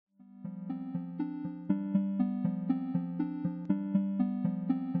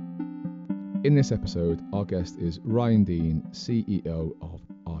In this episode, our guest is Ryan Dean, CEO of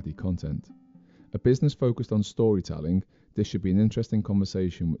RD Content. A business focused on storytelling, this should be an interesting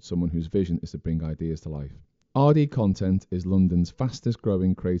conversation with someone whose vision is to bring ideas to life. RD Content is London's fastest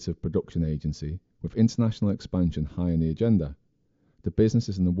growing creative production agency, with international expansion high on the agenda. The business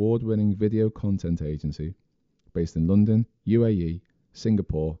is an award-winning video content agency based in London, UAE,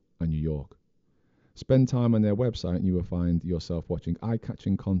 Singapore and New York. Spend time on their website and you will find yourself watching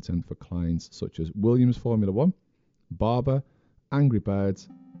eye-catching content for clients such as Williams Formula One, Barber, Angry Birds,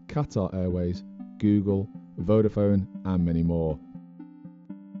 Qatar Airways, Google, Vodafone and many more.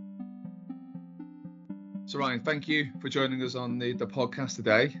 So Ryan, thank you for joining us on the podcast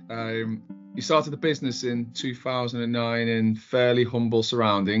today. You started the business in 2009 in fairly humble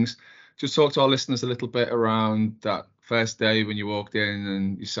surroundings. Just talk to our listeners a little bit around that first day when you walked in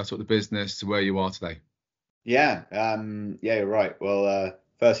and you set up the business to where you are today. Yeah, you're right. Well,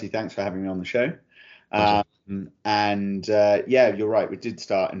 firstly, thanks for having me on the show. You're right. We did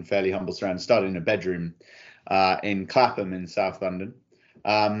start in fairly humble surroundings. Started in a bedroom in Clapham in South London.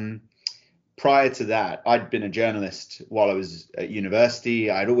 Prior to that, I'd been a journalist while I was at university.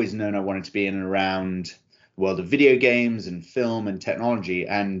 I'd always known I wanted to be in and around the world of video games and film and technology.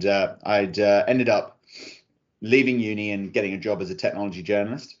 And I'd ended up leaving uni and getting a job as a technology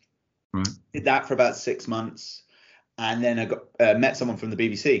journalist. Right. Did that for about 6 months. And then I met someone from the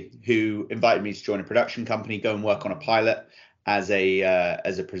BBC who invited me to join a production company, go and work on a pilot as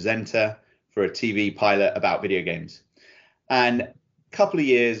a presenter for a TV pilot about video games. And couple of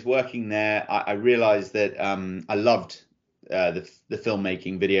years working there, I realized that I loved the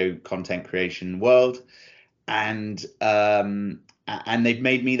filmmaking, video content creation world, and they've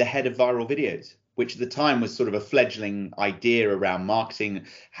made me the head of viral videos, which at the time was sort of a fledgling idea around marketing.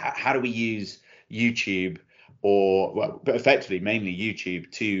 How do we use YouTube, but effectively mainly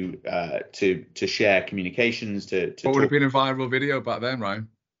YouTube to share communications? What would have been a viral video back then, Ryan?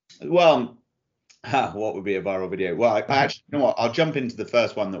 Well. What would be a viral video? Well, I actually, you know what? I'll jump into the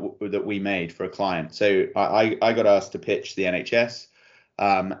first one that we made for a client. So I got asked to pitch the NHS,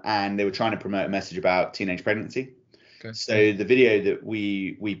 and they were trying to promote a message about teenage pregnancy. Okay. So the video that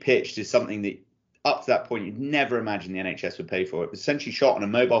we pitched is something that up to that point you'd never imagine the NHS would pay for. It was essentially shot on a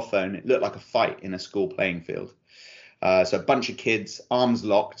mobile phone. It looked like a fight in a school playing field. So a bunch of kids, arms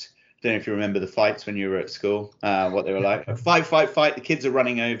locked. Don't know if you remember the fights when you were at school, what they were like. Fight. The kids are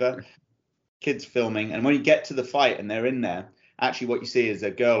running over. Kids filming, and when you get to the fight and they're in there, actually what you see is a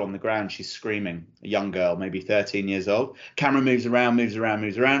girl on the ground. She's screaming, a young girl, maybe 13 years old. Camera moves around.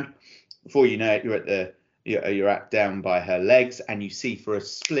 Before you know it, you're down by her legs, and you see for a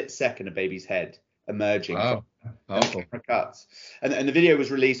split second a baby's head emerging. Wow. And the camera cuts, and the video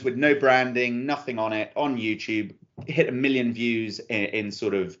was released with no branding, nothing on it, on YouTube. It hit 1 million views in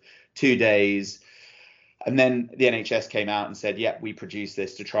sort of 2 days. And then the NHS came out and said, yeah, we produced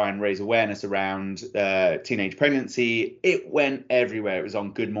this to try and raise awareness around teenage pregnancy. It went everywhere. It was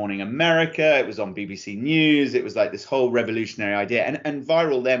on Good Morning America. It was on BBC News. It was like this whole revolutionary idea. And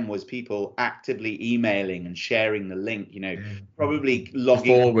viral then was people actively emailing and sharing the link, probably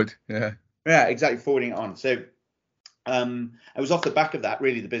logging forward. Yeah, exactly, forwarding it on. So it was off the back of that,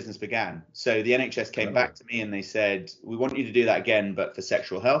 really, the business began. So the NHS came back to me and they said, we want you to do that again, but for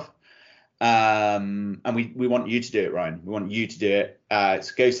sexual health. And we want you to do it, Ryan. We want you to do it.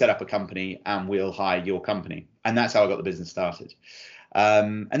 So go set up a company and we'll hire your company. And that's how I got the business started.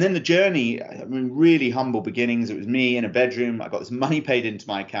 And then the journey, really humble beginnings. It was me in a bedroom. I got this money paid into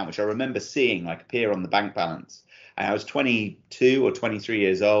my account, which I remember seeing appear on the bank balance. And I was 22 or 23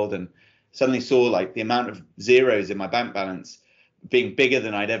 years old and suddenly saw the amount of zeros in my bank balance being bigger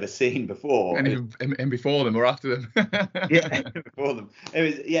than I'd ever seen before. And before them or after them? Yeah, before them. It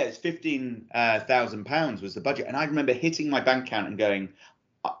was £15,000 was the budget. And I remember hitting my bank account and going,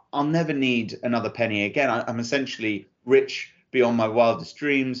 I'll never need another penny again. I'm essentially rich beyond my wildest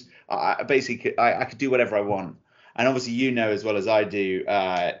dreams. I could do whatever I want. And obviously, as well as I do,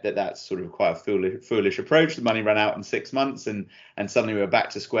 that's sort of quite a foolish approach. The money ran out in 6 months and suddenly we were back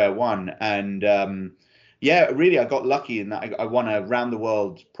to square one. And really, I got lucky in that I won a round the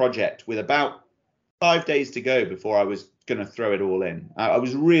world project with about 5 days to go before I was going to throw it all in. I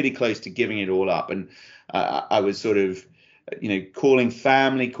was really close to giving it all up. And I was sort of, calling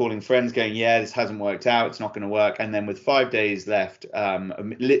family, calling friends, going, yeah, this hasn't worked out. It's not going to work. And then with 5 days left,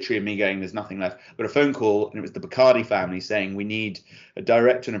 literally me going, there's nothing left. Got a phone call and it was the Bacardi family saying we need a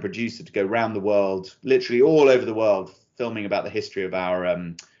director and a producer to go around the world, literally all over the world, filming about the history of our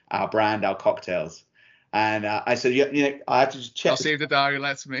brand, our cocktails. And I said, I have to just check. I'll see if the diary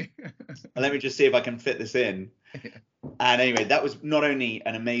lets me. Let me just see if I can fit this in. anyway, that was not only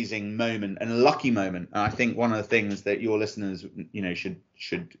an amazing moment and a lucky moment. And I think one of the things that your listeners,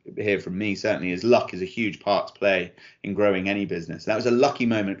 should hear from me certainly is luck is a huge part to play in growing any business. That was a lucky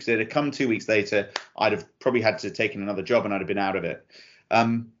moment because it had come 2 weeks later. I'd have probably had to take another job and I'd have been out of it.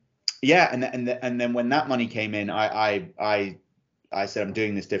 And then when that money came in, I said, I'm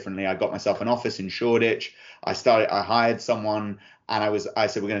doing this differently. I got myself an office in Shoreditch. I hired someone, and I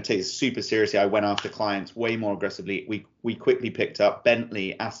said, we're going to take this super seriously. I went after clients way more aggressively. We quickly picked up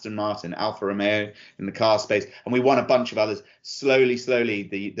Bentley, Aston Martin, Alfa Romeo in the car space, and we won a bunch of others. Slowly,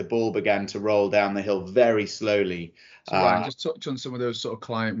 the ball began to roll down the hill very slowly. So Ryan, just touch on some of those sort of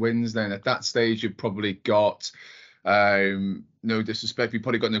client wins then. At that stage, you've probably got, no disrespect, you've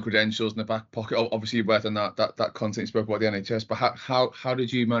probably got no credentials in the back pocket. Obviously, you've worked on that content you spoke about the NHS, but how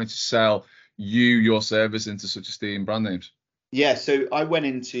did you manage to sell your service into such esteemed brand names? Yeah, so I went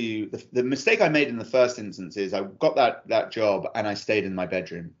into the mistake I made in the first instance is I got that job and I stayed in my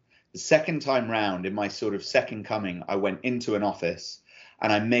bedroom. The second time round, in my sort of second coming, I went into an office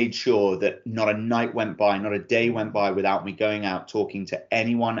and I made sure that not a night went by, not a day went by without me going out talking to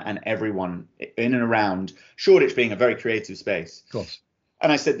anyone and everyone in and around Shoreditch being a very creative space. Of course.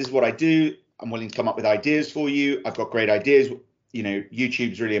 And I said, this is what I do. I'm willing to come up with ideas for you. I've got great ideas.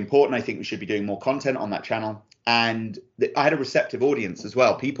 YouTube's really important. I think we should be doing more content on that channel. And I had a receptive audience as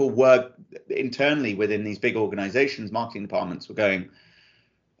well. People were internally within these big organizations, marketing departments were going,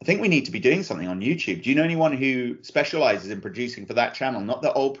 I think we need to be doing something on YouTube. Do you know anyone who specializes in producing for that channel? Not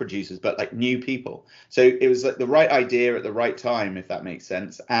the old producers, but like new people. So it was like the right idea at the right time, if that makes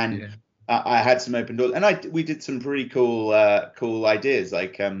sense. And I had some open doors, and we did some pretty cool ideas.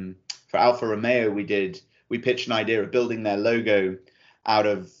 Like for Alfa Romeo, we pitched an idea of building their logo out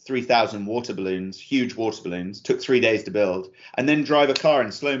of 3,000 water balloons, huge water balloons, took 3 days to build, and then drive a car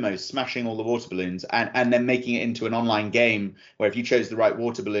in slow-mo, smashing all the water balloons, and then making it into an online game where if you chose the right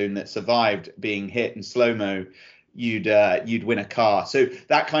water balloon that survived being hit in slow-mo, you'd win a car. So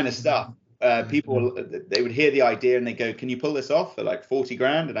that kind of stuff. People, they would hear the idea and they go, can you pull this off for like 40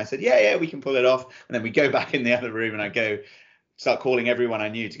 grand? And I said, yeah, we can pull it off. And then we go back in the other room and I go, start calling everyone I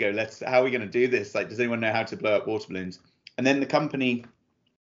knew to go, how are we going to do this? Like, does anyone know how to blow up water balloons? And then the company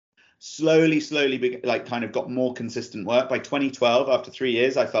slowly kind of got more consistent work. By 2012, after 3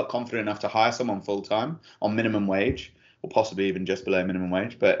 years, I felt confident enough to hire someone full time on minimum wage, or possibly even just below minimum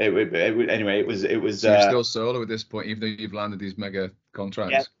wage. But anyway, it was. So you're still solo at this point, even though you've landed these mega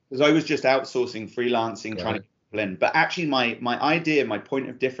contracts. Yeah, because I was just outsourcing, freelancing, trying to get in. But actually, my idea, my point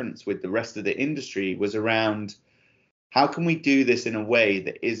of difference with the rest of the industry was around how can we do this in a way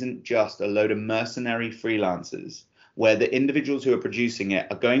that isn't just a load of mercenary freelancers, where the individuals who are producing it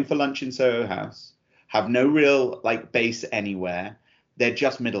are going for lunch in Soho House, have no real like base anywhere. They're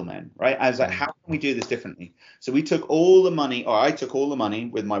just middlemen, right? I was like, how can we do this differently? So we took all the money, or I took all the money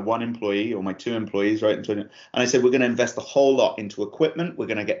with my one employee or my two employees, right? And I said, we're going to invest a whole lot into equipment. We're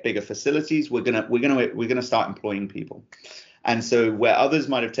going to get bigger facilities. We're going to start employing people. And so where others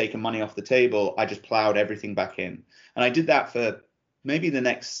might have taken money off the table, I just plowed everything back in. And I did that for maybe the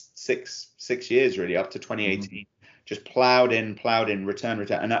next six years, really, up to 2018. Mm-hmm. Just plowed in, return.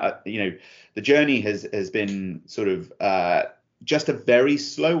 And, the journey has been sort of just a very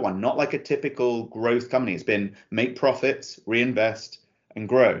slow one, not like a typical growth company. It's been make profits, reinvest, and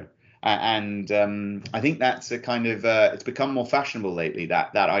grow. And I think that's a kind of it's become more fashionable lately,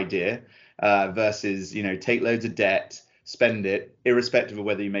 that idea versus, take loads of debt, spend it, irrespective of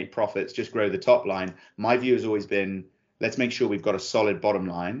whether you make profits, just grow the top line. My view has always been, let's make sure we've got a solid bottom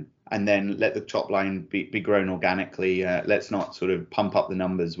line, and then let the top line be grown organically. Let's not sort of pump up the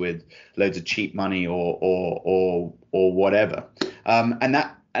numbers with loads of cheap money or whatever. And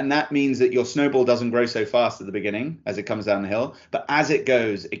that means that your snowball doesn't grow so fast at the beginning as it comes down the hill, but as it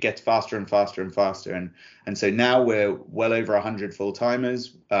goes, it gets faster and faster and faster. And so now we're well over 100 full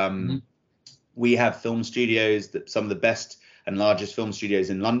timers. We have film studios, some of the best and largest film studios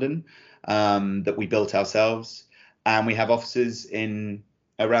in London that we built ourselves, and we have offices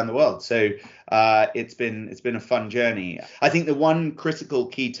around the world. So it's been a fun journey. I think the one critical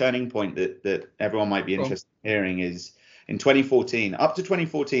key turning point that everyone might be interested in hearing is in 2014. Up to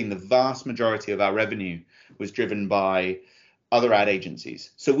 2014, the vast majority of our revenue was driven by other ad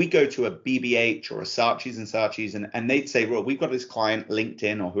agencies. So we go to a BBH or a Saatchi's and they'd say, well, we've got this client,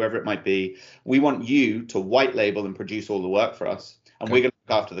 LinkedIn or whoever it might be. We want you to white label and produce all the work for us, and we're going to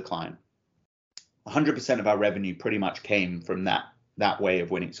look after the client. 100% of our revenue pretty much came from that way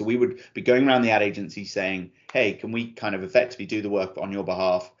of winning. So we would be going around the ad agency saying, hey, can we kind of effectively do the work on your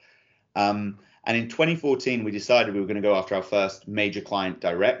behalf? And in 2014, we decided we were going to go after our first major client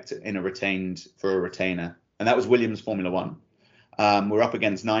direct for a retainer. and that was Williams Formula One. We're up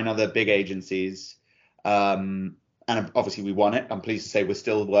against 9 other big agencies, and obviously we won it. I'm pleased to say we're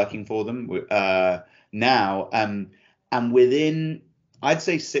still working for them now. And within, I'd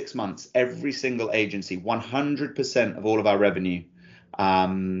say 6 months, every single agency, 100% of all of our revenue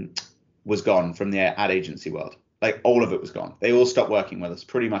was gone from the ad agency world. Like all of it was gone. They all stopped working with us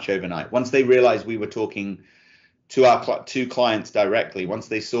pretty much overnight. Once they realized we were talking to our two clients directly, once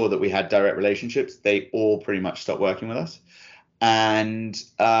they saw that we had direct relationships, they all pretty much stopped working with us. And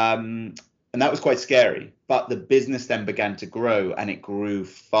that was quite scary. But the business then began to grow, and it grew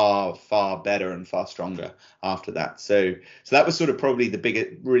far, far better and far stronger after that. So that was sort of probably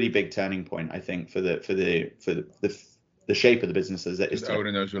the really big turning point, I think, for the shape of the business as it is today.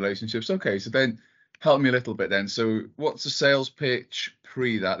 Owning those relationships. Okay, so then help me a little bit then. So what's the sales pitch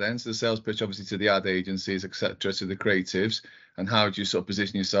pre that then? So the sales pitch obviously to the ad agencies, etc., to the creatives, and how do you sort of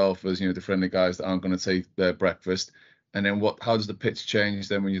position yourself as, the friendly guys that aren't going to take their breakfast? And then how does the pitch change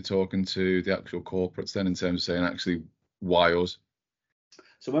then when you're talking to the actual corporates then in terms of saying actually why us?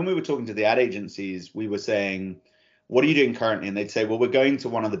 So when we were talking to the ad agencies, we were saying, what are you doing currently? And they'd say, well, we're going to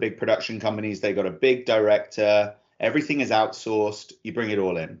one of the big production companies. They got a big director. Everything is outsourced. You bring it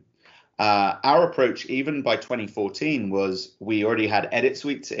all in. Our approach, even by 2014, was we already had edit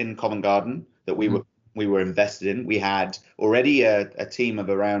suites in Covent Garden that we were invested in. We had already a team of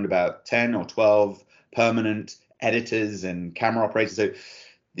around about 10 or 12 permanent editors and camera operators. So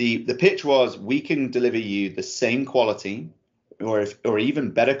the pitch was, we can deliver you the same quality or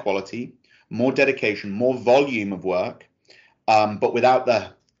even better quality, more dedication, more volume of work, but without the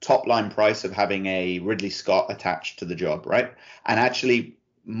top line price of having a Ridley Scott attached to the job, right? And actually,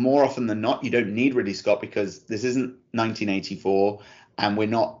 more often than not, you don't need Ridley Scott because this isn't 1984 and we're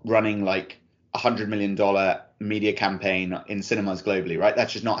not running like $100 million media campaign in cinemas globally, right?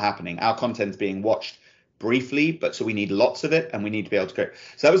 That's just not happening. Our content's being watched briefly, but so we need lots of it and we need to be able to create.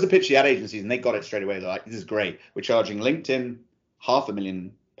 So that was the pitch to the ad agencies, and they got it straight away. They're like, this is great. We're charging LinkedIn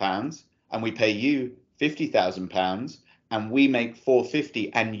 £500,000 and we pay you £50,000 and we make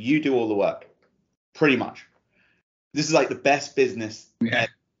 450 and you do all the work. Pretty much. This is like the best business. Yeah,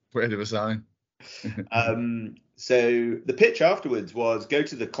 word of a sign. So the pitch afterwards was go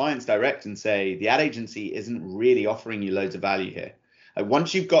to the clients direct and say, the ad agency isn't really offering you loads of value here.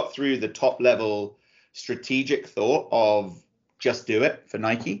 Once you've got through the top level strategic thought of just do it for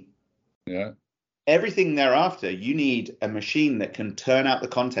Nike. Yeah. Everything thereafter, you need a machine that can turn out the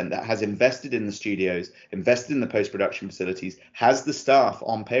content, that has invested in the studios, invested in the post-production facilities, has the staff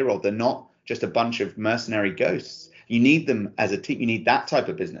on payroll. They're not just a bunch of mercenary ghosts. You need them as a team. You need that type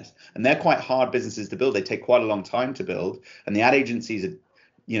of business. And they're quite hard businesses to build. They take quite a long time to build. And the ad agencies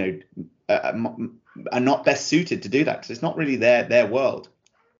are not best suited to do that because it's not really their world.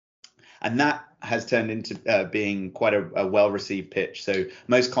 And that has turned into being quite a well-received pitch. So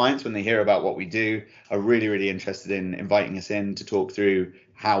most clients, when they hear about what we do, are really, really interested in inviting us in to talk through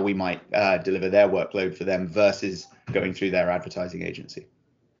how we might deliver their workload for them versus going through their advertising agency.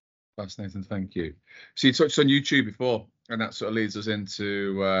 Fascinating, thank you. So you touched on YouTube before, and that sort of leads us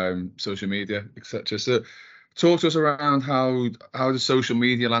into social media, etc. So talk to us around how the social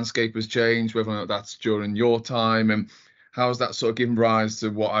media landscape has changed, whether or not that's during your time, and how has that sort of given rise to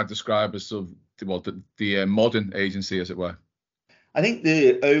what I describe as sort of the modern agency, as it were? I think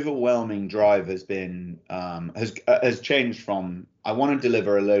the overwhelming drive has been has changed from, I want to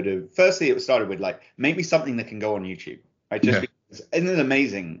deliver a load of. Firstly, it started with like, make me something that can go on YouTube, right? Just because, isn't it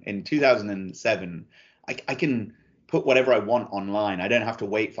amazing? In 2007, I can put whatever I want online. I don't have to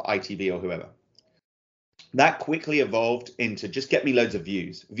wait for ITV or whoever. That quickly evolved into just get me loads of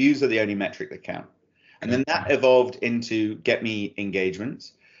views. Views are the only metric that count. And then that evolved into get me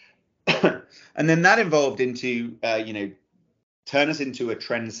engagements. And then that evolved into, turn us into a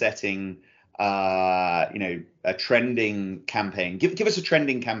trend-setting, a trending campaign. Give us a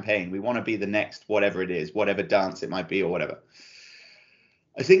trending campaign. We want to be the next whatever it is, whatever dance it might be or whatever.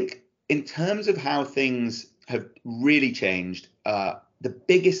 I think in terms of how things have really changed, the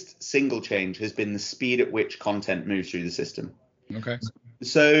biggest single change has been the speed at which content moves through the system. Okay.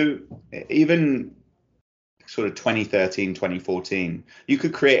 So even sort of 2013, 2014, you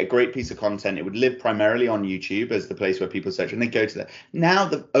could create a great piece of content. It would live primarily on YouTube as the place where people search, and they go to that. Now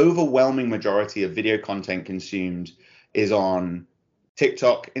the overwhelming majority of video content consumed is on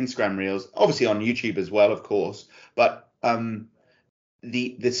TikTok, Instagram Reels, obviously on YouTube as well, of course. But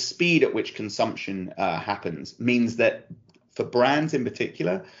the speed at which consumption happens means that for brands in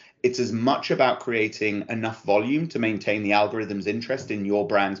particular, it's as much about creating enough volume to maintain the algorithm's interest in your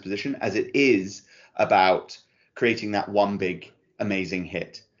brand's position as it is about creating that one big amazing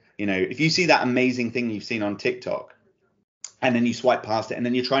hit. if you see that amazing thing you've seen on TikTok, and then you swipe past it, and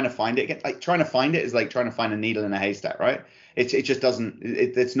then you're trying to find it again. Like, trying to find it is like trying to find a needle in a haystack, right? It just doesn't.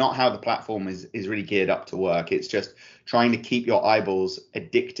 It's not how the platform is really geared up to work. It's just trying to keep your eyeballs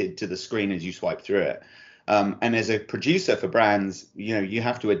addicted to the screen as you swipe through it. And as a producer for brands, you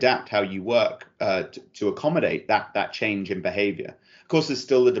have to adapt how you work to accommodate that change in behavior. Of course, there's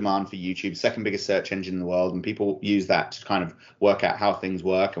still the demand for YouTube, second biggest search engine in the world, and people use that to kind of work out how things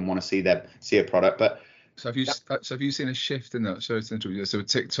work and want to see a product. But so have you seen a shift in that? So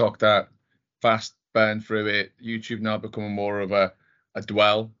TikTok, that fast burn through it, YouTube now becoming more of a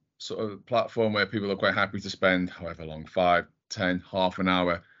dwell sort of platform where people are quite happy to spend however long, 5, 10, half an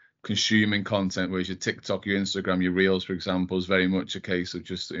hour consuming content, whereas your TikTok, your Instagram, your Reels, for example, is very much a case of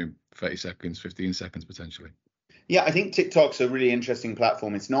just 30 seconds, 15 seconds potentially. Yeah, I think TikTok's a really interesting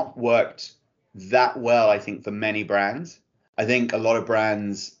platform. It's not worked that well, I think, for many brands. I think a lot of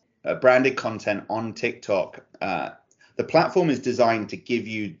brands, branded content on TikTok, the platform is designed to give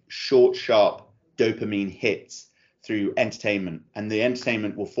you short, sharp dopamine hits through entertainment. And the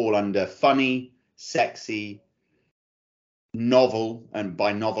entertainment will fall under funny, sexy, novel, and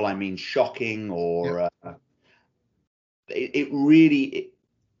by novel I mean shocking, or it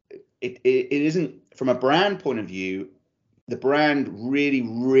isn't, from a brand point of view, the brand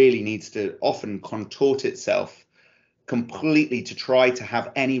really needs to often contort itself completely to try to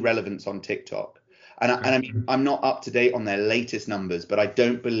have any relevance on TikTok. And I mean, I'm not up to date on their latest numbers, but I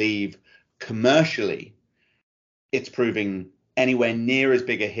don't believe commercially it's proving anywhere near as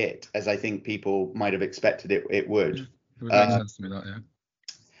big a hit as I think people might have expected it would. It would make sense to me, that,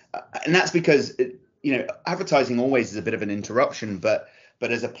 yeah. And that's because advertising always is a bit of an interruption, but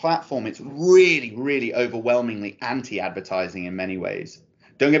as a platform, it's really overwhelmingly anti-advertising in many ways.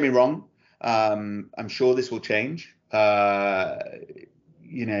 Don't get me wrong. I'm sure this will change.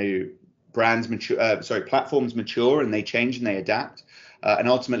 Platforms mature and they change and they adapt. And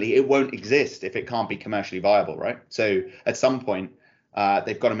ultimately, it won't exist if it can't be commercially viable, right? So at some point,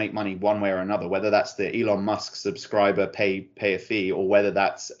 they've got to make money one way or another, whether that's the Elon Musk subscriber pay a fee, or whether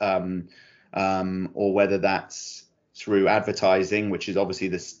that's through advertising, which is obviously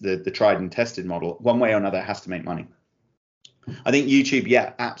the tried and tested model. One way or another, it has to make money. I think YouTube,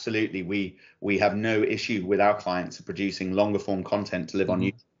 yeah, absolutely. We have no issue with our clients producing longer form content to live on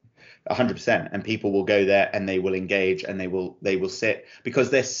YouTube, 100%. And people will go there and they will engage and they will sit,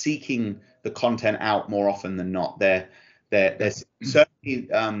 because they're seeking the content out more often than not. They're certainly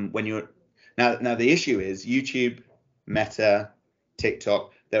when you're now the issue is YouTube, Meta,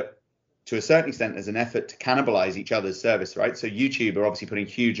 TikTok, they're, to a certain extent, there's an effort to cannibalize each other's service, right? So YouTube are obviously putting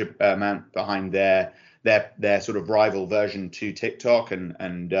huge amount behind their sort of rival version to TikTok, and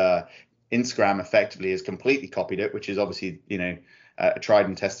Instagram effectively has completely copied it, which is obviously a tried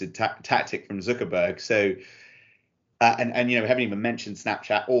and tested tactic from Zuckerberg. So and we haven't even mentioned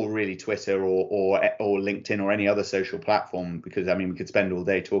Snapchat or really Twitter or LinkedIn or any other social platform, because I mean we could spend all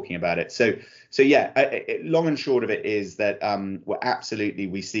day talking about it. So yeah, long and short of it is that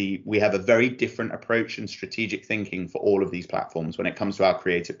we have a very different approach and strategic thinking for all of these platforms when it comes to our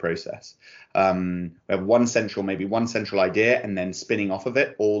creative process. We have one central idea, and then spinning off of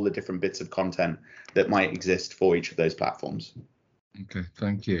it all the different bits of content that might exist for each of those platforms. Okay,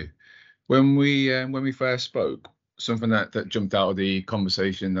 thank you. When we first spoke, something that jumped out of the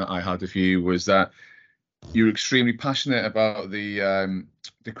conversation that I had with you was that you're extremely passionate about the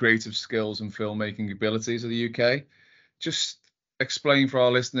creative skills and filmmaking abilities of the UK. Just explain for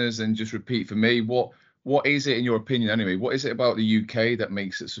our listeners and just repeat for me, what is it, in your opinion anyway, what is it about the UK that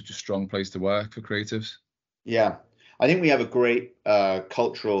makes it such a strong place to work for creatives? Yeah, I think we have a great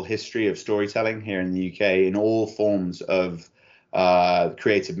cultural history of storytelling here in the UK in all forms of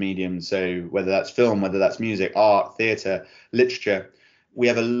creative medium. So whether that's film, whether that's music, art, theatre, literature, we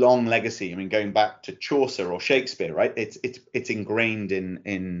have a long legacy. I mean, going back to Chaucer or Shakespeare, right? It's ingrained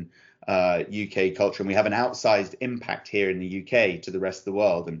in UK culture, and we have an outsized impact here in the UK to the rest of the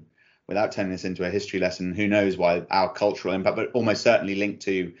world. And without turning this into a history lesson, who knows why our cultural impact, but almost certainly linked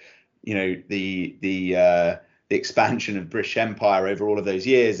to the expansion of British Empire over all of those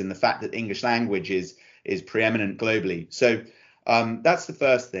years, and the fact that the English language is preeminent globally. So that's the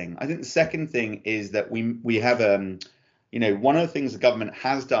first thing. I think the second thing is that we have one of the things the government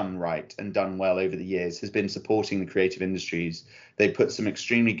has done right and done well over the years has been supporting the creative industries. They put some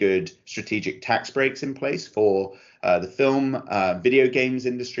extremely good strategic tax breaks in place for the film, video games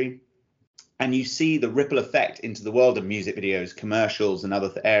industry. And you see the ripple effect into the world of music videos, commercials, and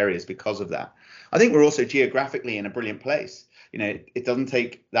other areas because of that. I think we're also geographically in a brilliant place. it doesn't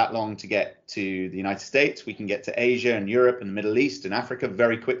take that long to get to the United States. We can get to Asia and Europe and the Middle East and Africa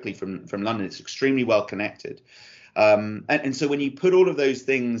very quickly from London. It's extremely well connected. And so when you put all of those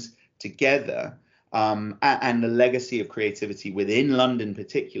things together, and the legacy of creativity within London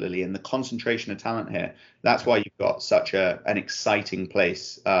particularly, and the concentration of talent here, that's why you've got such an exciting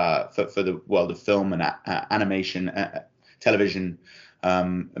place for the world of film and animation, television,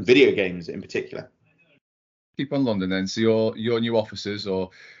 and video games in particular. Keep on London then. So your new offices, or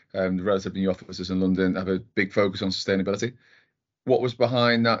the relatively new offices in London, have a big focus on sustainability. What was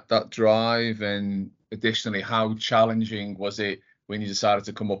behind that drive, and additionally, how challenging was it when you decided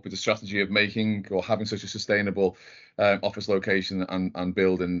to come up with a strategy of making or having such a sustainable office location and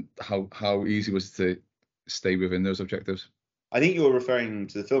build, and how easy was it to stay within those objectives? I think you were referring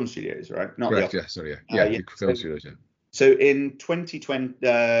to the film studios, right? Not correct. The Yeah. Sorry. Yeah. Film studios. Yeah. So in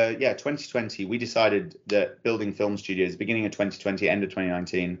 2020, we decided that building film studios, beginning of 2020, end of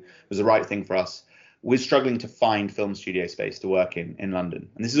 2019, was the right thing for us. We're struggling to find film studio space to work in London.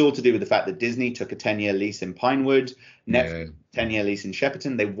 And this is all to do with the fact that Disney took a 10-year lease in Pinewood, Netflix 10-year lease in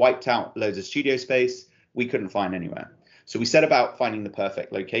Shepperton. They wiped out loads of studio space. We couldn't find anywhere. So we set about finding the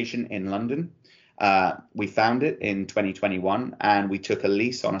perfect location in London. We found it in 2021, and we took a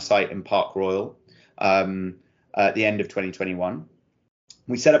lease on a site in Park Royal at the end of 2021.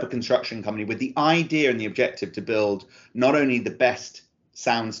 We set up a construction company with the idea and the objective to build not only the best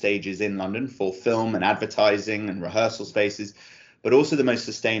sound stages in London for film and advertising and rehearsal spaces, but also the most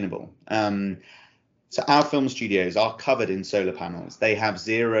sustainable. So our film studios are covered in solar panels. They have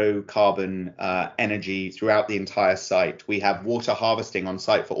zero carbon energy throughout the entire site. We have water harvesting on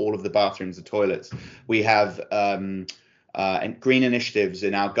site for all of the bathrooms and toilets. We have green initiatives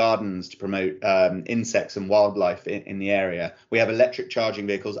in our gardens to promote insects and wildlife in the area. We have electric charging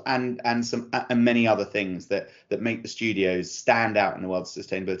vehicles and many other things that make the studios stand out in the world of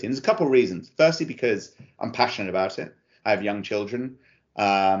sustainability. And there's a couple of reasons. Firstly, because I'm passionate about it. I have young children.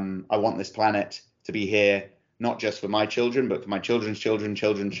 I want this planet to be here, not just for my children, but for my children's children,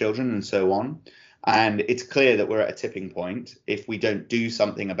 children's children, and so on. And it's clear that we're at a tipping point. If we don't do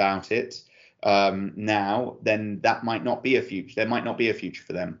something about it now, then that might not be a future. There might not be a future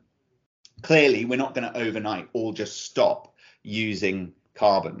for them. Clearly, we're not going to overnight all just stop using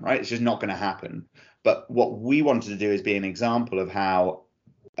carbon, right? It's just not going to happen. But what we wanted to do is be an example of how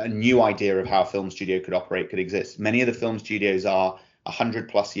a new idea of how a film studio could operate could exist. Many of the film studios are 100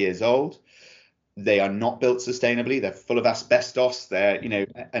 plus years old. They are not built sustainably. They're full of asbestos.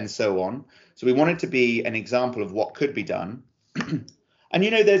 And so on. So we wanted to be an example of what could be done. And,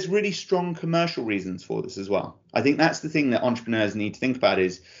 there's really strong commercial reasons for this as well. I think that's the thing that entrepreneurs need to think about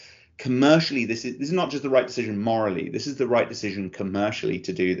is commercially, this is not just the right decision morally. This is the right decision commercially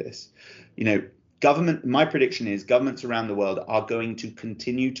to do this. Government, my prediction is governments around the world are going to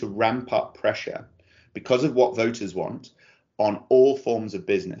continue to ramp up pressure because of what voters want on all forms of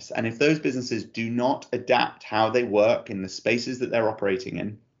business. And if those businesses do not adapt how they work in the spaces that they're operating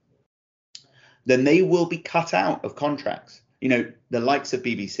in, then they will be cut out of contracts. The likes of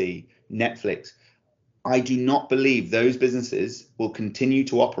BBC, Netflix, I do not believe those businesses will continue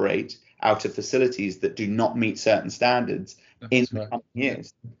to operate out of facilities that do not meet certain standards in the coming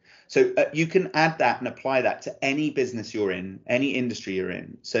years. So you can add that and apply that to any business you're in, any industry you're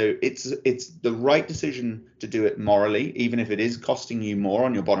in. So it's the right decision to do it morally, even if it is costing you more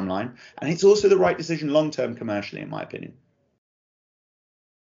on your bottom line. And it's also the right decision long-term commercially, in my opinion.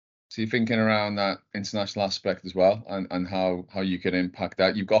 So you're thinking around that international aspect as well, and how you can impact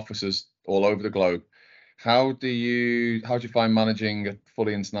that. You've got offices all over the globe. How do you find managing a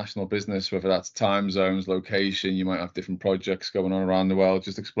fully international business, whether that's time zones, location? You might have different projects going on around the world.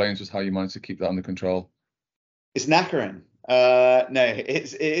 Just explain to us how you manage to keep that under control. It's knackering. No,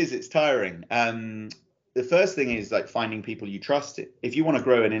 it's tiring. The first thing is like finding people you trust. If you want to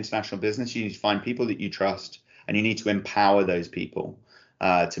grow an international business, you need to find people that you trust, and you need to empower those people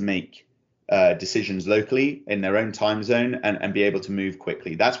to make decisions locally in their own time zone and be able to move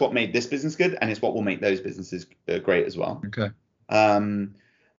quickly. That's what made this business good, and it's what will make those businesses great as well. Okay.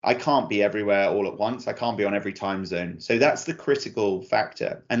 I can't be everywhere all at once. I can't be on every time zone. So that's the critical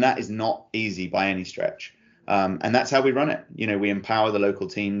factor, and that is not easy by any stretch. And that's how we run it. We empower the local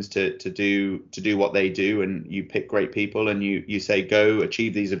teams to do what they do, and you pick great people and you say, go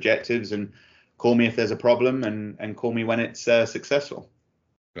achieve these objectives and call me if there's a problem, and call me when it's successful.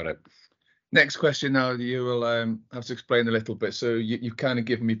 Got it. Next question now, you will have to explain a little bit. So you've kind of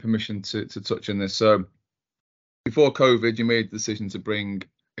given me permission to touch on this. So before COVID, you made the decision to bring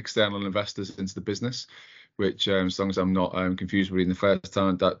external investors into the business, which as long as I'm not confused, would be the first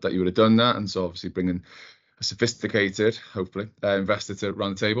time that you would have done that. And so obviously bringing sophisticated, hopefully, investor to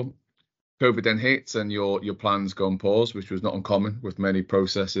run the table. COVID then hits and your plans go on pause, which was not uncommon with many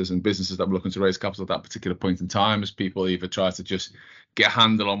processes and businesses that were looking to raise capital at that particular point in time, as people either try to just get a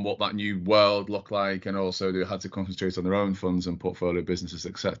handle on what that new world looked like, and also they had to concentrate on their own funds and portfolio businesses,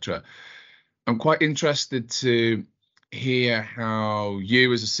 etc. I'm quite interested to hear how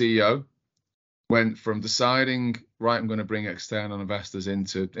you as a CEO went from deciding, right, I'm going to bring external investors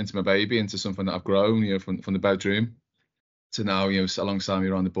into my baby, into something that I've grown, from the bedroom, to now, alongside me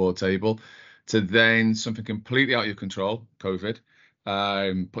around the board table, to then something completely out of your control, COVID,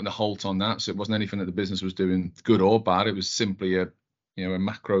 putting a halt on that. So it wasn't anything that the business was doing good or bad. It was simply a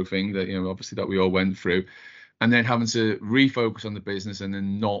macro thing that, obviously that we all went through, and then having to refocus on the business and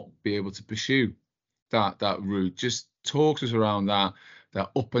then not be able to pursue that route. Just talk to us around that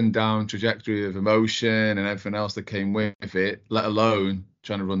up and down trajectory of emotion and everything else that came with it, let alone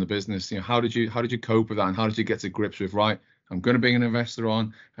trying to run the business. How did you cope with that, and how did you get to grips with, right, I'm going to bring an investor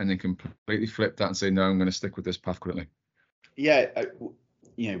on, and then completely flip that and say, no, I'm going to stick with this path currently? Yeah,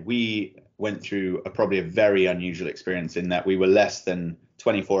 we went through probably a very unusual experience in that we were less than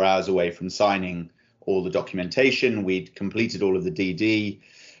 24 hours away from signing all the documentation. We'd completed all of the DD.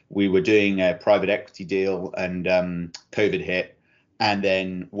 We were doing a private equity deal, and COVID hit. And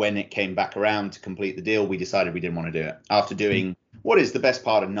then when it came back around to complete the deal, we decided we didn't want to do it. After doing what is the best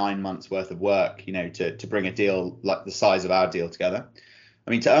part of 9 months worth of work, to bring a deal like the size of our deal together. I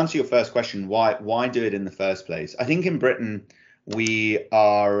mean, to answer your first question, why do it in the first place? I think in Britain, we're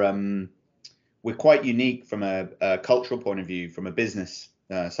quite unique from a cultural point of view, from a business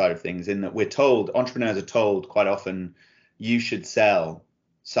side of things, in that entrepreneurs are told quite often, you should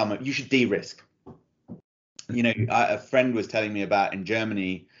you should de-risk. A friend was telling me about in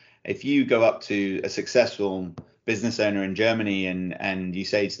Germany, if you go up to a successful business owner in Germany and you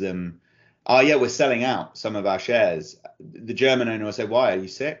say to them, oh yeah, we're selling out some of our shares, the German owner will say, why, are you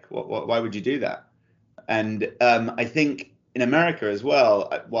sick? Why would you do that? And I think in America as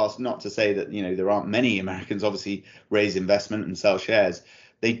well, whilst not to say that, there aren't many Americans obviously raise investment and sell shares,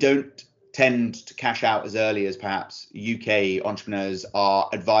 they don't tend to cash out as early as perhaps UK entrepreneurs are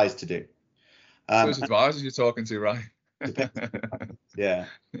advised to do. Those advisors you're talking to, right? Yeah.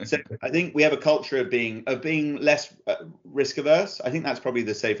 So I think we have a culture of being less risk averse. I think that's probably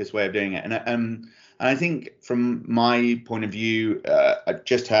the safest way of doing it. And I think from my point of view, I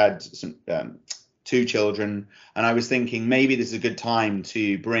just had some 2 children, and I was thinking maybe this is a good time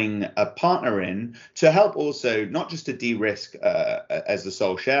to bring a partner in to help, also not just to de-risk as the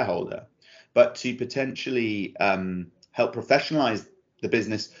sole shareholder, but to potentially help professionalize the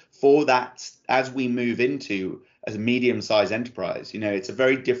business for that as we move into as a medium-sized enterprise. It's a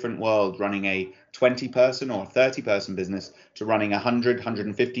very different world running a 20-person or 30-person business to running 100,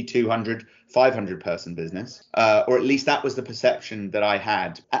 150, 200, 500-person business, or at least that was the perception that I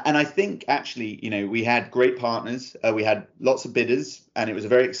had. And I think actually, we had great partners, we had lots of bidders, and it was a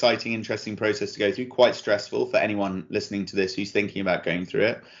very exciting, interesting process to go through, quite stressful for anyone listening to this who's thinking about going through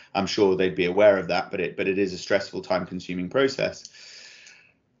it. I'm sure they'd be aware of that, but it is a stressful, time-consuming process.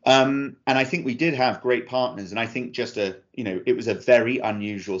 And I think we did have great partners, and I think just it was a very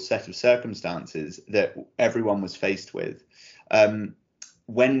unusual set of circumstances that everyone was faced with.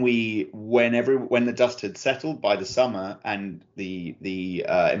 When the dust had settled by the summer and the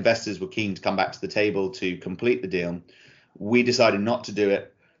investors were keen to come back to the table to complete the deal, we decided not to do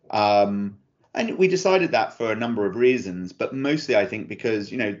it. And we decided that for a number of reasons, but mostly I think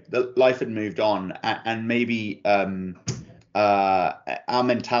because life had moved on, and maybe our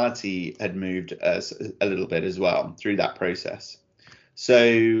mentality had moved a little bit as well through that process.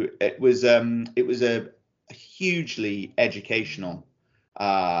 So it was a hugely educational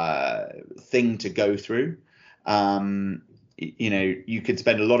thing to go through. You could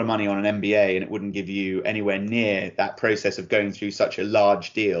spend a lot of money on an MBA and it wouldn't give you anywhere near that process of going through such a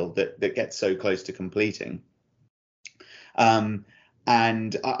large deal that gets so close to completing.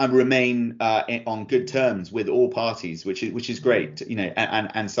 And I remain on good terms with all parties, which is great,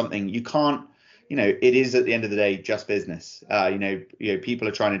 and something you can't, it is at the end of the day just business. People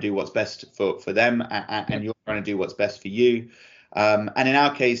are trying to do what's best for them, and you're trying to do what's best for you. And in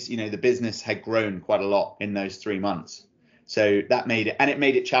our case, the business had grown quite a lot in those 3 months, so that made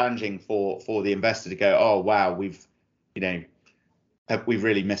it challenging for the investor to go, oh wow, we've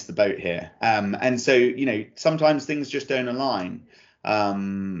really missed the boat here. And so sometimes things just don't align.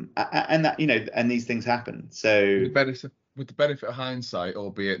 And that and these things happen. So with the benefit of hindsight,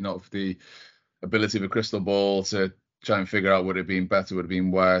 albeit not of the ability of a crystal ball to try and figure out would it have been better, would it have been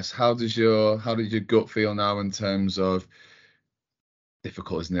worse, how did your gut feel now in terms of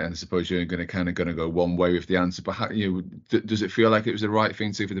difficult, isn't it? And I suppose you're going to go one way with the answer. But how, does it feel like it was the right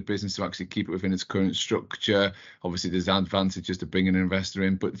thing to do for the business to actually keep it within its current structure? Obviously, there's advantages to bringing an investor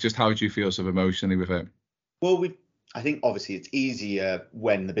in, but just how do you feel sort of emotionally with it? Well, I think obviously it's easier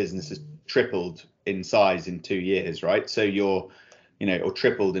when the business has tripled in size in 2 years, right? So or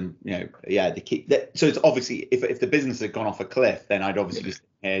tripled and, so it's obviously, if the business had gone off a cliff, then I'd obviously be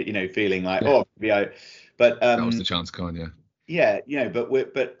sitting here, feeling like, but that was the chance coin,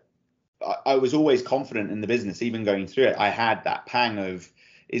 but I was always confident in the business, even going through it. I had that pang of,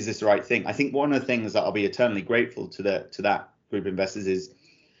 is this the right thing? I think one of the things that I'll be eternally grateful to that group of investors is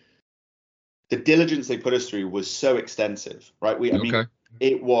the diligence they put us through was so extensive, right? I mean,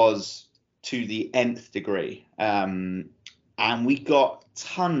 it was to the nth degree. And we got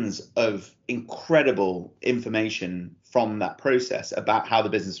tons of incredible information from that process about how the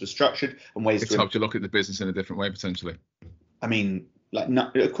business was structured and ways it's helped you look at the business in a different way, potentially. I mean,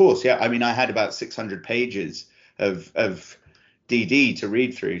 of course, yeah. I mean, I had about 600 pages of DD to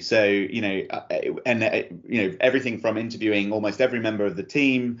read through. So, everything from interviewing almost every member of the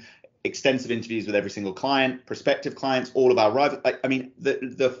team, extensive interviews with every single client, prospective clients, all of our rivals. I mean,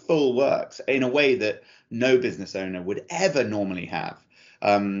 the full works in a way that no business owner would ever normally have.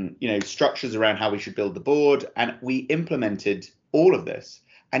 Structures around how we should build the board, and we implemented all of this.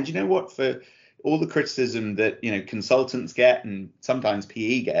 And you know what? For all the criticism that consultants get and sometimes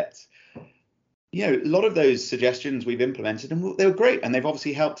PE gets, a lot of those suggestions we've implemented, and they were great, and they've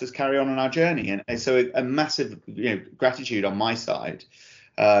obviously helped us carry on our journey. And so a massive gratitude on my side.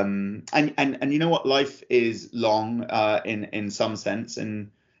 And you know what, life is long in some sense,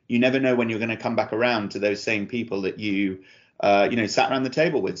 and you never know when you're going to come back around to those same people that you sat around the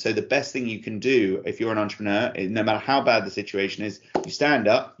table with. So the best thing you can do if you're an entrepreneur, no matter how bad the situation is, you stand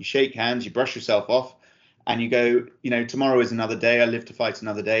up, you shake hands, you brush yourself off, and you go, tomorrow is another day. I live to fight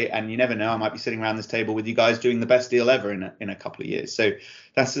another day. And you never know, I might be sitting around this table with you guys doing the best deal ever in a couple of years. So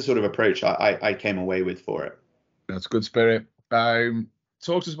that's the sort of approach I came away with for it. That's good spirit. Talk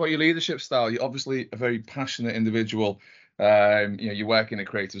to us about your leadership style. You're obviously a very passionate individual. You work in a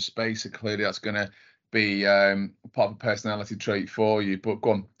creative space, so clearly that's going to be part of a personality trait for you. But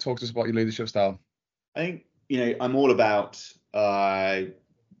go on, talk to us about your leadership style. I think, I'm all about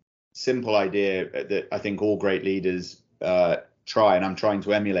simple idea that I think all great leaders try, and I'm trying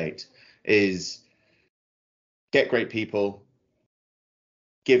to emulate, is get great people,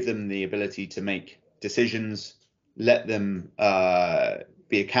 give them the ability to make decisions, let them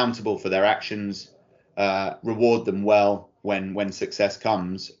be accountable for their actions, reward them well when success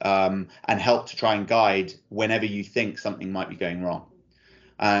comes, and help to try and guide whenever you think something might be going wrong.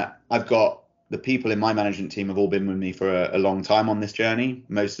 I've got the people in my management team have all been with me for a long time on this journey.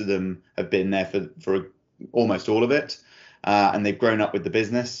 Most of them have been there for almost all of it, and they've grown up with the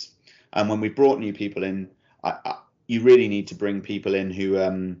business. And when we brought new people in, you really need to bring people in who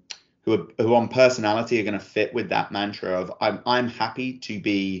on personality are going to fit with that mantra of I'm happy to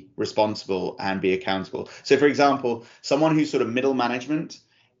be responsible and be accountable. So, for example, someone who's sort of middle management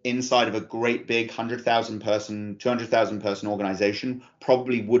inside of a great big 100,000 person, 200,000 person organization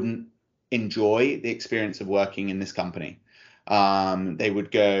probably wouldn't enjoy the experience of working in this company. They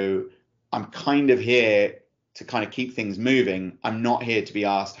would go, I'm kind of here to kind of keep things moving. I'm not here to be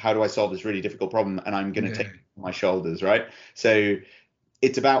asked, how do I solve this really difficult problem? And I'm going to take it on my shoulders, right? So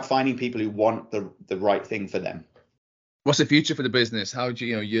it's about finding people who want the right thing for them. What's the future for the business? How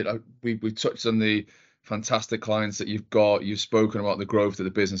do we touched on the fantastic clients that you've got. You've spoken about the growth that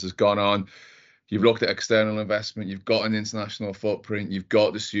the business has gone on. You've looked at external investment. You've got an international footprint. You've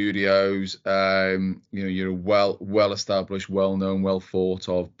got the studios. You're a well established, well known, well thought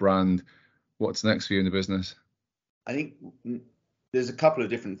of brand. What's next for you in the business? I think there's a couple of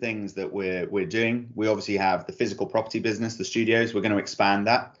different things that we're doing. We obviously have the physical property business, the studios. We're going to expand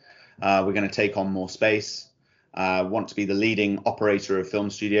that. We're going to take on more space. Want to be the leading operator of film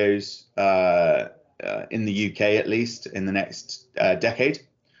studios in the UK, at least in the next decade.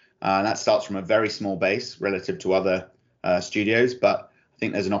 That starts from a very small base relative to other studios, but I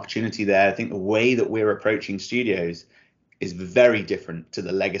think there's an opportunity there. I think the way that we're approaching studios is very different to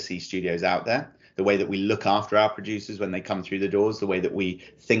the legacy studios out there. The way that we look after our producers when they come through the doors, the way that we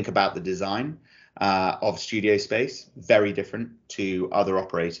think about the design of studio space, very different to other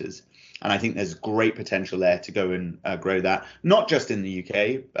operators. And I think there's great potential there to go and grow that, not just in the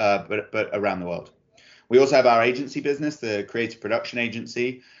UK, but around the world. We also have our agency business, the creative production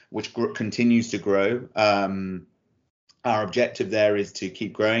agency, which continues to grow. Our objective there is to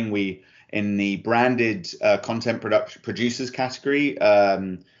keep growing. We, in the branded content producers category,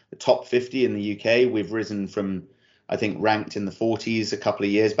 the top 50 in the UK, we've risen from I think ranked in the 40s a couple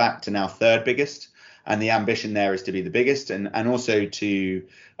of years back to now third biggest. And the ambition there is to be the biggest, and also to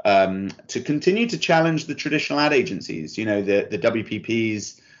continue to challenge the traditional ad agencies. You know, the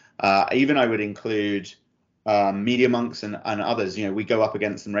WPPs. Even I would include Media Monks and others. You know, we go up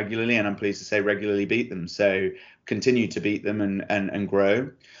against them regularly, and I'm pleased to say regularly beat them. So continue to beat them and grow.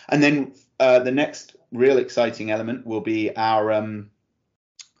 And then the next real exciting element will be our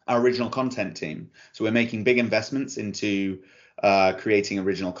original content team. So we're making big investments into creating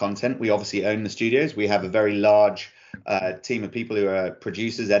original content. We obviously own the studios. We have a very large team of people who are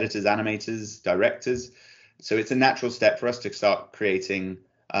producers, editors, animators, directors. So it's a natural step for us to start creating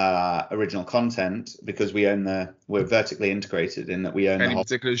original content because we're vertically integrated in that we own Any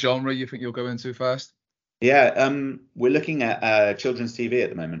particular genre you think you'll go into first? Yeah, we're looking at children's TV at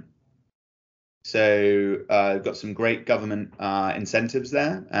the moment. So we've got some great government incentives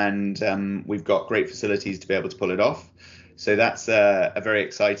there, and we've got great facilities to be able to pull it off. So that's a very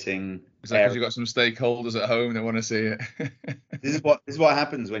exciting. Is that because you've got some stakeholders at home that want to see it? This is what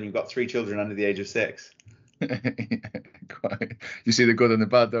happens when you've got 3 children under the age of 6. Quite. You see the good and the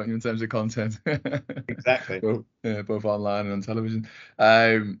bad, don't you, in terms of content? Exactly. both online and on television.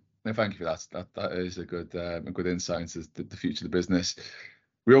 No, thank you for that. That is a good insight into the future of the business.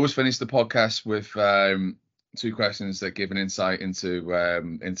 We always finish the podcast with 2 questions that give an insight into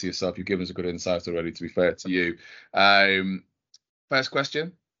yourself. You've given us a good insight already, to be fair to you. First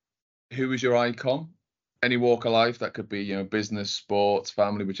question: who is your icon? Any walk of life, that could be, you know, business, sports,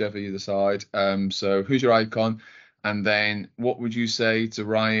 family, whichever you decide. So who's your icon? And then what would you say to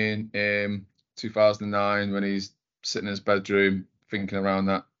Ryan in 2009 when he's sitting in his bedroom thinking around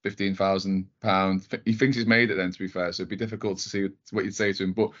that £15,000? He thinks he's made it then, to be fair, so it'd be difficult to see what you'd say to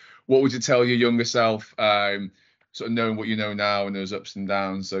him. But what would you tell your younger self, sort of knowing what you know now and those ups and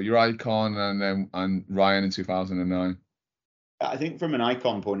downs? So your icon and Ryan in 2009. I think from an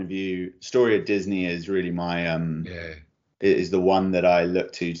icon point of view, story of Disney is really my is the one that I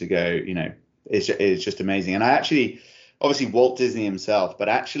look to go, you know, it's just amazing. And I actually, obviously Walt Disney himself, but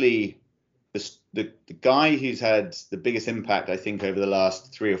actually the guy who's had the biggest impact, I think, over the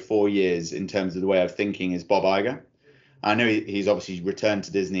last 3 or 4 years in terms of the way of thinking is Bob Iger. I know he's obviously returned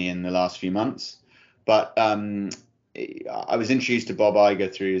to Disney in the last few months, but I was introduced to Bob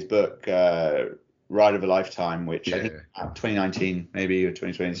Iger through his book, Ride of a Lifetime, which I think 2019 maybe, or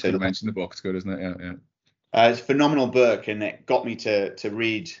 2020. So you mentioned the book. It's good, isn't it? Yeah. It's a phenomenal book, and it got me to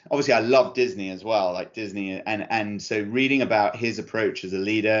read. Obviously, I love Disney as well, like Disney, and so reading about his approach as a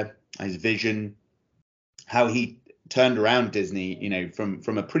leader, his vision, how he turned around Disney, you know,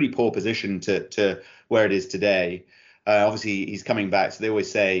 from a pretty poor position to where it is today. Obviously, he's coming back. So they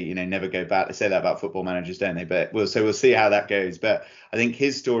always say, you know, never go back. They say that about football managers, don't they? But we'll see how that goes. But I think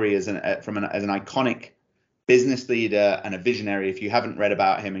his story as an iconic business leader and a visionary. If you haven't read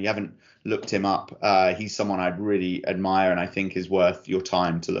about him and you haven't looked him up, he's someone I'd really admire and I think is worth your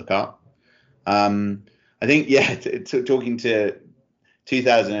time to look up. I think, talking to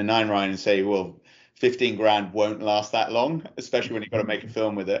 2009 Ryan and say, well, 15 grand won't last that long, especially when you've got to make a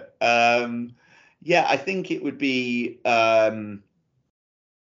film with it. I think it would be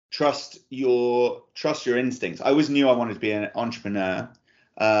trust your instincts. I always knew I wanted to be an entrepreneur.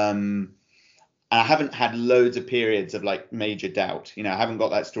 I haven't had loads of periods of like major doubt. You know, I haven't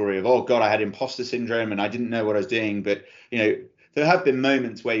got that story of, oh God, I had imposter syndrome and I didn't know what I was doing. But, you know, there have been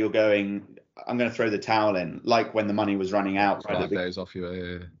moments where you're going, I'm going to throw the towel in, like when the money was running out. 5 days off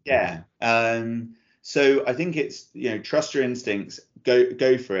you. Yeah. So I think it's, you know, trust your instincts,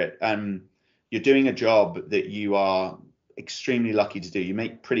 go for it. You're doing a job that you are extremely lucky to do. You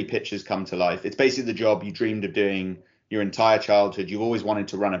make pretty pictures come to life. It's basically the job you dreamed of doing your entire childhood. You've always wanted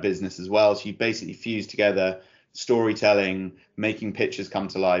to run a business as well. So you basically fuse together storytelling, making pictures come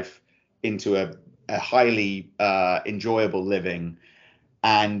to life into a highly enjoyable living.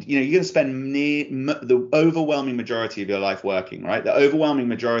 And, you know, you're going to spend the overwhelming majority of your life working, right? The overwhelming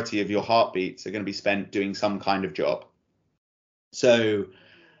majority of your heartbeats are going to be spent doing some kind of job. So,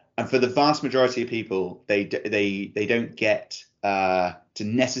 and for the vast majority of people, they don't get to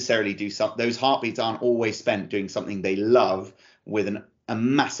necessarily do something. Those heartbeats aren't always spent doing something they love with a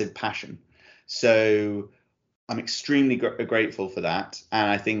massive passion. So I'm extremely grateful for that. And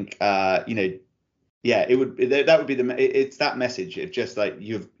I think, you know, yeah, that would be it's that message. It's just like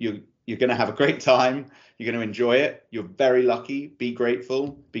you're going to have a great time. You're going to enjoy it. You're very lucky. Be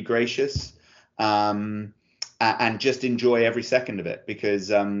grateful. Be gracious. And just enjoy every second of it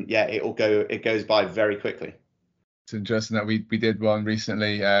because it goes by very quickly. It's interesting that we did one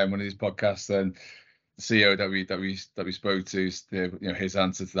recently, one of these podcasts, and the CEO that we spoke to, you know, his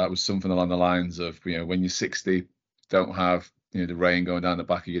answer to that was something along the lines of, you know, when you're 60, Don't have the rain going down the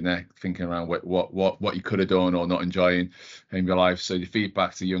back of your neck, thinking around what you could have done or not enjoying in your life. So the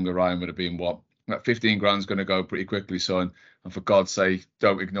feedback to younger Ryan would have been, that 15 grand's going to go pretty quickly, son. And for God's sake,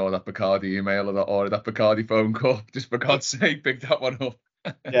 don't ignore that Bacardi email or that Bacardi phone call. Just for God's sake, pick that one up.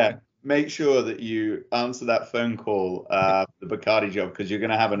 Yeah, make sure that you answer that phone call for the Bacardi job, because you're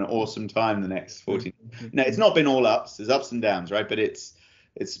going to have an awesome time the next 14. No, it's not been all ups. There's ups and downs, right? But it's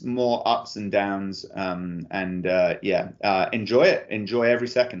more ups and downs. Enjoy it. Enjoy every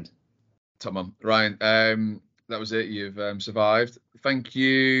second. Top man. Ryan, that was it. You've survived. Thank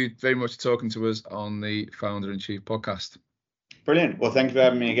you very much for talking to us on the Founder in Chief podcast. Brilliant. Well, thank you for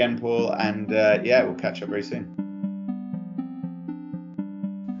having me again, Paul. And we'll catch up very soon.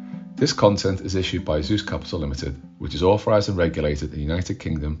 This content is issued by Zeus Capital Limited, which is authorised and regulated in the United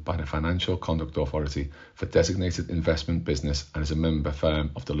Kingdom by the Financial Conduct Authority for designated investment business and is a member firm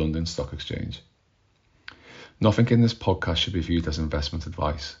of the London Stock Exchange. Nothing in this podcast should be viewed as investment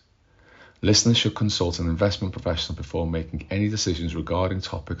advice. Listeners should consult an investment professional before making any decisions regarding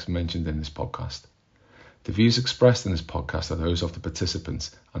topics mentioned in this podcast. The views expressed in this podcast are those of the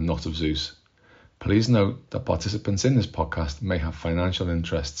participants and not of Zeus. Please note that participants in this podcast may have financial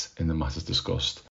interests in the matters discussed.